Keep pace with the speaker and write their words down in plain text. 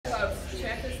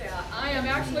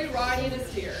actually riding a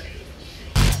steer.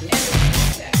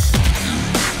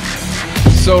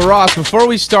 So Ross, before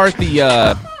we start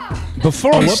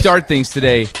start things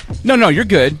today, no, you're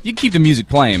good. You keep the music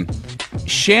playing.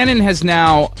 Shannon has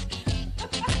now.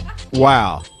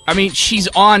 Wow. I mean, she's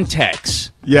on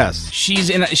Tex. Yes.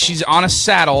 She's on a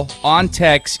saddle on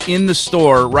Tex in the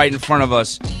store right in front of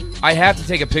us. I have to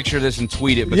take a picture of this and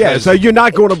tweet it. Yeah, so you're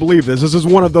not going to believe this. This is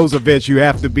one of those events you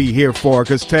have to be here for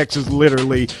because Tex is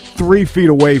literally 3 feet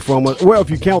away from us. Well, if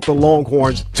you count the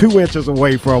Longhorns, 2 inches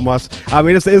away from us. I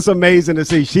mean, it's amazing to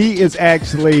see. She is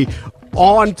actually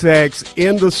on Tex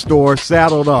in the store,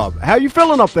 saddled up. How you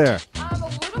feeling up there? I'm a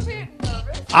little bit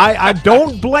nervous. I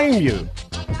don't blame you.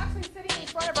 I'm actually sitting in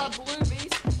front of our Blue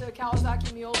Beast, the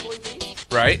Kawasaki Mule Blue Beast.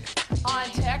 Right? On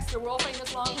Tex, the world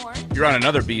famous Longhorn. You're on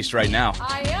another beast right now.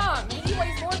 I am. He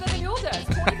weighs more than a mule does,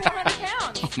 2,400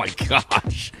 pounds. Oh my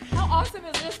gosh. How awesome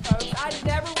is this, folks? I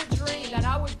never would dream that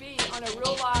I would be on a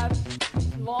real live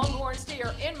Longhorn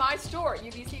steer in my store,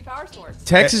 Uvc Powersports.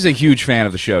 Tex is a huge fan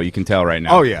of the show. You can tell right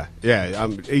now. Oh yeah.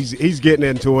 He's getting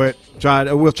into it.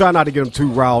 We'll try not to get him too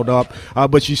riled up.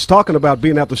 But she's talking about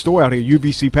being at the store out here,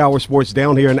 Uvc Powersports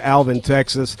down here in Alvin,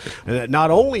 Texas. Not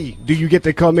only do you get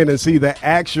to come in and see the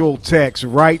actual Tex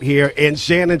right here, and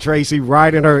Shannon Tracy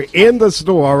riding her in the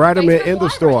store, right in the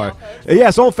store.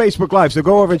 Yes, on Facebook Live. So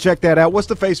go over and check that out. What's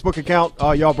the Facebook account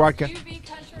y'all broadcast? UV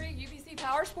Country, Uvc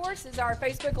Powersports is our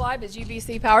Facebook Live, is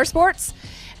Uvc Powersports.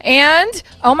 And,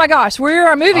 oh my gosh, we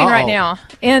are moving right now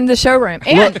in the showroom.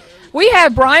 And we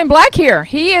have Brian Black here.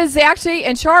 He is actually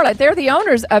in Charlotte. They're the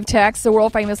owners of Tex, the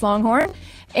world famous Longhorn.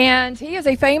 And he is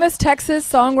a famous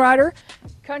Texas songwriter,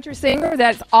 country singer.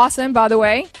 That's awesome, by the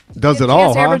way. Does it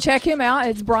all, huh? Ever check him out.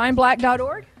 It's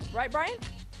brianblack.org. Right, Brian?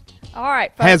 All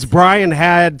right, folks. Has Brian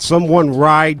had someone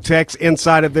ride Tex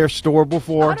inside of their store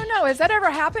before? I don't know. Has that ever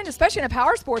happened? Especially in a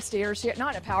power sports dealership.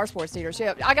 Not in a power sports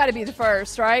dealership. I got to be the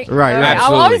first, right? Right.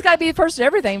 Absolutely. I've always got to be the first at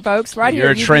everything, folks. Right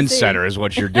You're here. a trendsetter is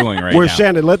what you're doing right Well, now.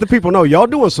 Shannon, let the people know. Y'all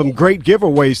doing some great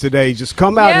giveaways today. Just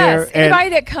come out here. And Anybody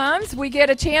that comes, we get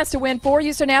a chance to win 4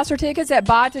 Houston Astro tickets that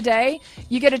buy today.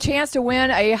 You get a chance to win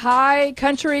a high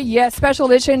country special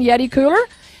edition Yeti cooler.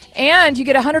 And you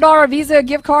get a $100 Visa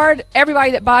gift card,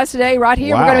 everybody that buys today right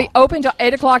here. Wow. We're going to be open till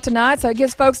 8 o'clock tonight, so it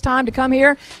gives folks time to come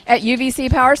here at UVC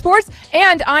Powersports.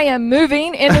 And I am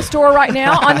moving in the store right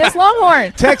now on this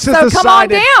Longhorn. Texas so come on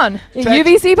decided- down at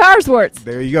UVC Powersports.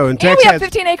 There you go. And we have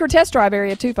 15-acre test drive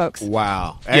area too, folks.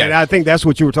 Wow. And I think that's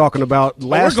what you were talking about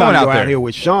last time you were out here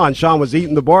with Sean. Sean was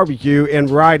eating the barbecue and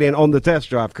riding on the test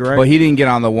drive, correct? Well, he didn't get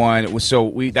on the one.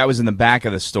 That was in the back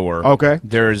of the store. Okay.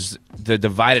 There's the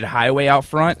divided highway out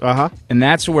front. And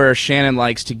that's where Shannon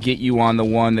likes to get you on the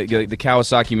one, the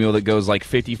Kawasaki Mule that goes like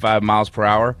 55 miles per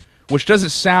hour, which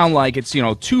doesn't sound like it's,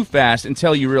 too fast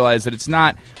until you realize that it's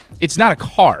not a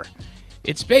car.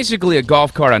 It's basically a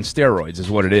golf cart on steroids is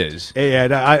what it is.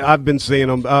 Yeah, I've been seeing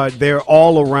them. They're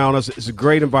all around us. It's a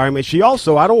great environment. She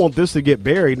also, I don't want this to get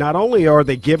buried, not only are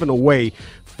they giving away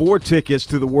 4 tickets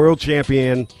to the world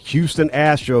champion Houston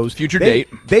Astros. Future date.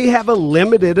 They have a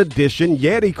limited edition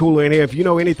Yeti cooler in here. If you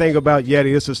know anything about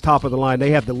Yeti, this is top of the line.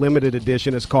 They have the limited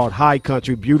edition. It's called High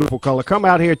Country. Beautiful color. Come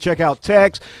out here. Check out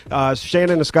Tex.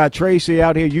 Shannon and Scott Tracy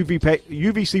out here.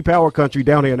 UVC Power Country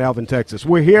down here in Alvin, Texas.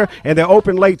 We're here, and they're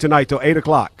open late tonight till 8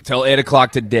 o'clock. Till 8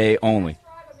 o'clock today only.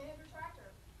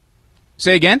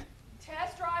 Say again?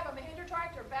 Test drive a Mahindra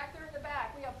tractor back there in the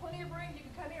back. We have plenty of room. You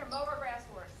can come here and mow our grass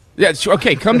for us. Yeah, sure.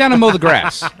 Okay, come down and mow the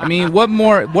grass. I mean,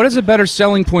 what is a better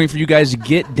selling point for you guys to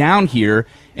get down here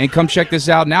and come check this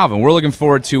out in Alvin? We're looking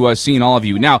forward to seeing all of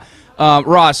you. Now,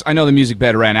 Ross, I know the music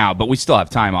bed ran out, but we still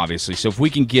have time, obviously. So if we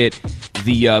can get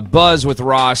the buzz with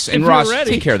Ross, and Ross,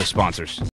 take care of the sponsors.